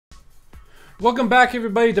Welcome back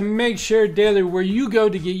everybody to Make Share Daily, where you go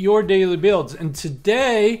to get your daily builds. And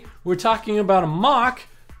today we're talking about a MOC,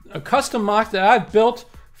 a custom MOC that I've built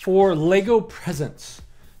for Lego presents.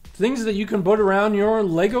 Things that you can put around your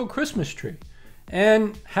Lego Christmas tree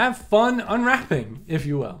and have fun unwrapping, if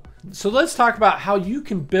you will. So let's talk about how you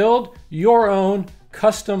can build your own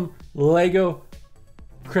custom Lego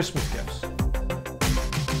Christmas gifts.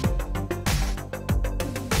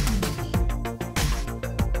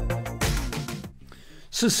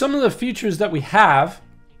 So some of the features that we have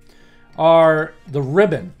are the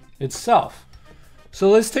ribbon itself.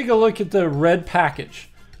 So let's take a look at the red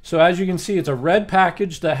package. So as you can see, it's a red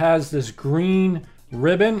package that has this green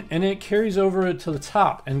ribbon, and it carries over to the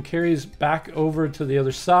top and carries back over to the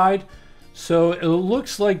other side. So it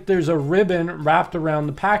looks like there's a ribbon wrapped around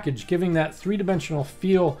the package, giving that three-dimensional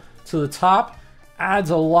feel to the top.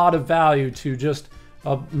 Adds a lot of value to just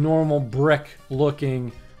a normal brick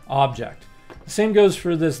looking object. Same goes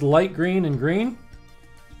for this light green and green.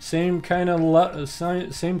 Same kind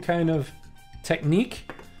of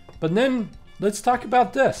technique. But then let's talk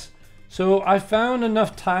about this. So I found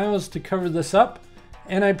enough tiles to cover this up,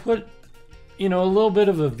 and I put, a little bit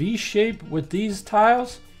of a V shape with these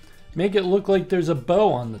tiles. Make it look like there's a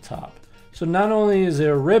bow on the top. So not only is it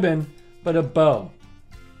a ribbon, but a bow.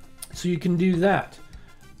 So you can do that.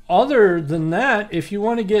 Other than that, if you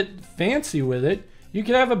want to get fancy with it, you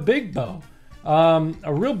could have a big bow.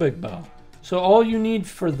 A real big bow. So all you need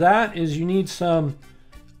for that is you need some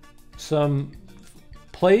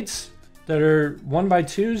plates that are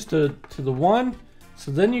 1x2s to the one.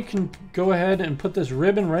 So then you can go ahead and put this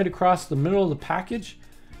ribbon right across the middle of the package,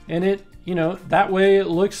 and it, that way it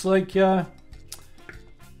looks like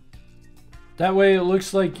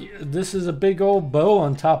this is a big old bow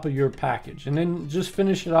on top of your package. And then just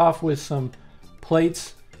finish it off with some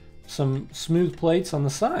plates, some smooth plates on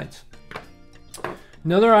the sides.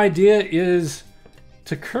 Another idea is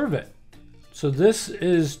to curve it. So this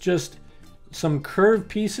is just some curved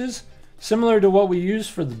pieces, similar to what we use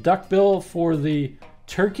for the duckbill for the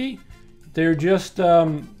turkey. They're just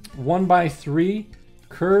 1x3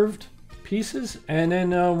 curved pieces, and then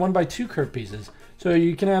 1x2 curved pieces. So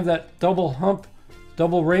you can have that double hump,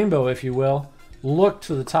 double rainbow, if you will, look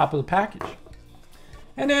to the top of the package.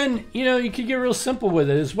 And then, you could get real simple with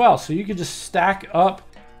it as well. So you could just stack up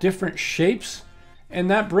different shapes, and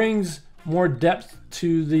that brings more depth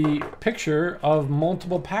to the picture of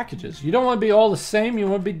multiple packages. You don't want to be all the same, you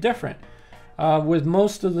want to be different with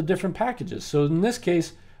most of the different packages. So in this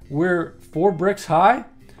case, we're 4 bricks high,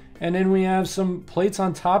 and then we have some plates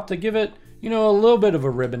on top to give it, a little bit of a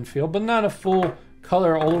ribbon feel, but not a full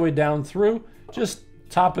color all the way down through, just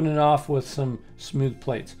topping it off with some smooth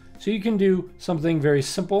plates. So you can do something very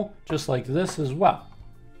simple, just like this as well.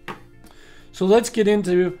 So let's get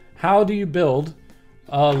into how do you build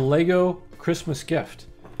a Lego Christmas gift.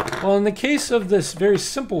 Well, in the case of this very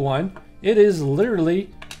simple one, it is literally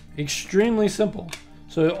extremely simple.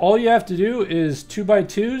 So all you have to do is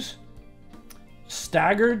 2x2s,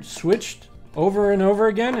 staggered, switched over and over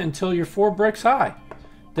again until you're 4 bricks high.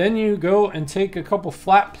 Then you go and take a couple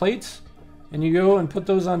flat plates, and you go and put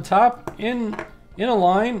those on top in a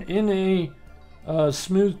line, in a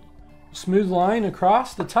smooth line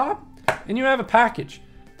across the top, and you have a package.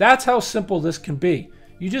 That's how simple this can be.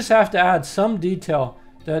 You just have to add some detail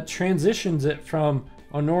that transitions it from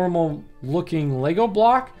a normal looking Lego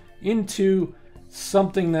block into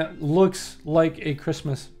something that looks like a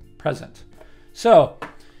Christmas present. So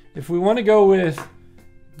if we want to go with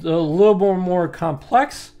a little more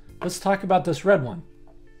complex, let's talk about this red one.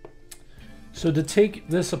 So to take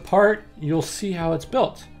this apart, you'll see how it's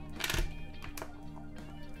built.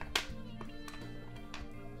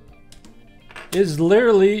 It is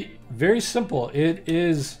literally very simple. It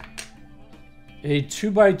is a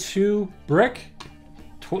 2x2 brick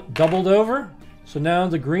doubled over. So now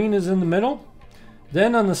the green is in the middle.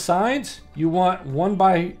 Then on the sides, you want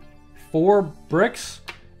 1x4 bricks.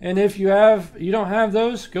 And if you don't have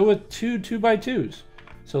those, go with 2x2s.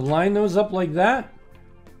 So line those up like that.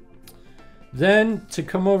 Then to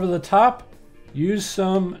come over the top, use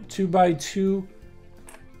some 2x2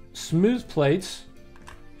 smooth plates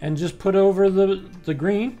and just put over the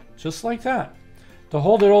green, just like that. To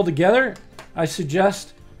hold it all together, I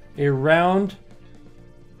suggest a round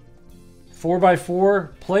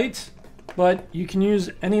 4x4 plate, but you can use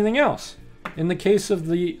anything else. In the case of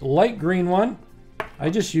the light green one, I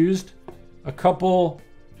just used a couple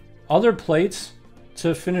other plates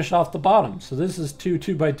to finish off the bottom. So this is 2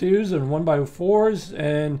 2x2s and 1x4s,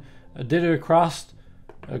 and I did it across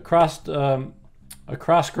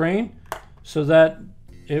grain so that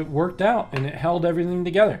it worked out and it held everything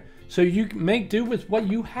together. So you can make do with what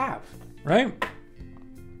you have, right?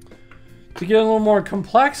 To get a little more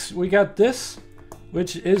complex, we got this,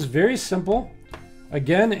 which is very simple.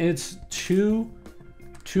 Again, it's two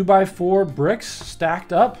 2x4 bricks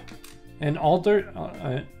stacked up and altering.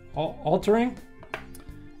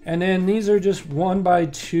 And then these are just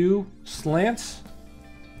 1x2 slants,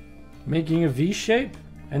 making a V shape,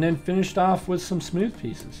 and then finished off with some smooth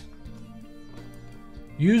pieces.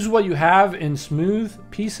 Use what you have in smooth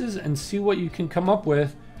pieces and see what you can come up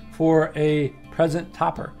with for a present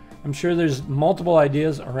topper. I'm sure there's multiple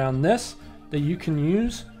ideas around this that you can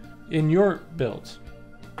use in your builds.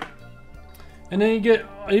 And then you get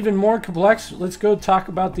even more complex. Let's go talk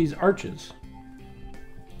about these arches.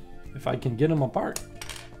 If I can get them apart.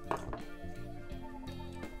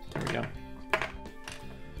 There we go.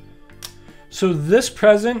 So this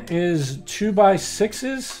present is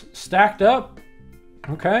 2x6s stacked up,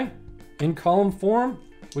 okay, in column form.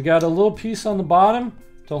 We got a little piece on the bottom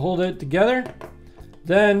to hold it together.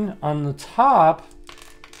 Then on the top,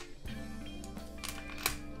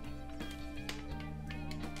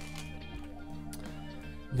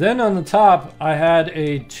 I had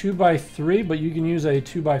a 2x3, but you can use a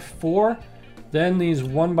 2x4. Then these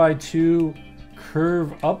 1x2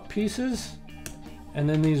 curve up pieces, and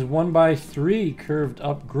then these 1x3 curved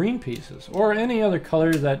up green pieces, or any other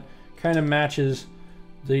color that kind of matches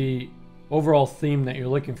the overall theme that you're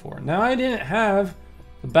looking for. Now, I didn't have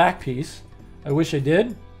the back piece. I wish I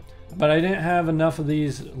did, but I didn't have enough of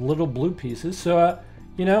these little blue pieces. So,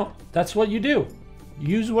 you know, that's what you do.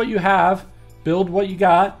 Use what you have, build what you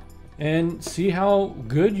got, and see how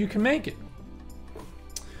good you can make it.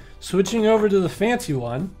 Switching over to the fancy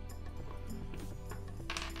one.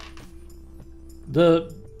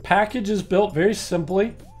 The package is built very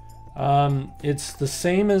simply. It's the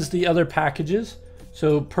same as the other packages.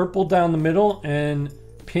 So purple down the middle and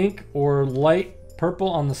pink or light purple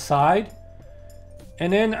on the side.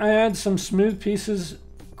 And then I add some smooth pieces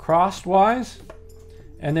crosswise.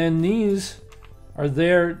 And then these are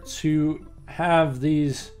there to have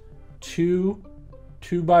these two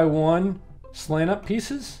 2x1 slant up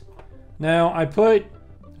pieces. Now I put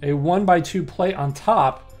a 1x2 plate on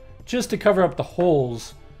top just to cover up the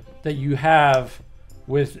holes that you have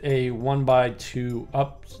with a 1x2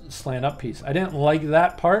 slant up piece. I didn't like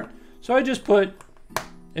that part, so I just put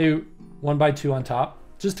a 1x2 on top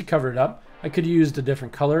just to cover it up. I could have used a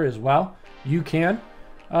different color as well. You can.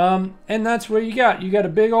 And that's what you got. You got a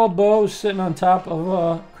big old bow sitting on top of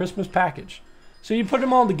a Christmas package. So you put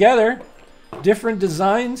them all together, different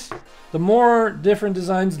designs. The more different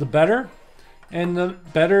designs, the better. And the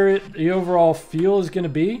better the overall feel is going to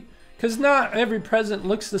be. Because not every present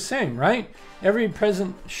looks the same, right? Every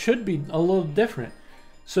present should be a little different.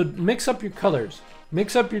 So mix up your colors,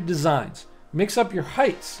 mix up your designs, mix up your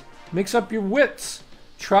heights, mix up your widths.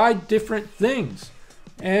 Try different things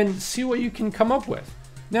and see what you can come up with.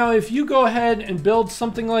 Now, if you go ahead and build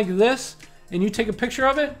something like this and you take a picture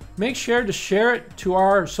of it, make sure to share it to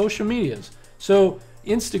our social medias. So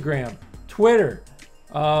Instagram, Twitter,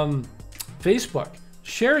 Facebook,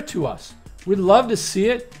 share it to us. We'd love to see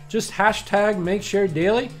it. Just hashtag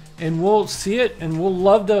 #MakeShareDaily and we'll see it, and we'll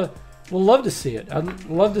love to see it. I'd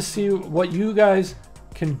love to see what you guys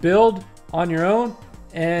can build on your own.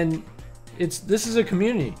 And this is a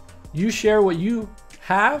community. You share what you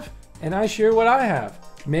have and I share what I have.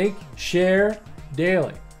 Make, share,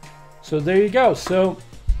 daily. So there you go. So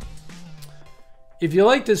if you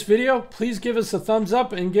like this video, please give us a thumbs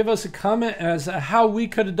up and give us a comment as to how we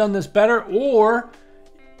could have done this better, or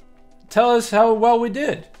tell us how well we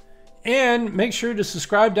did. And make sure to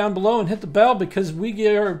subscribe down below and hit the bell, because we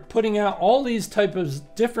are putting out all these type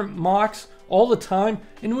of different mocks all the time,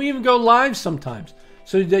 and we even go live sometimes,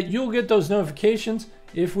 so that you'll get those notifications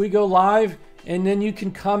if we go live, and then you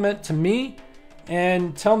can comment to me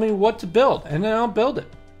and tell me what to build, and then I'll build it.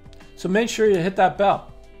 So make sure you hit that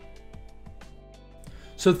bell.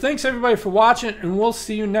 So thanks everybody for watching, and we'll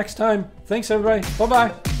see you next time. Thanks everybody.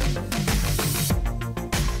 Bye-bye.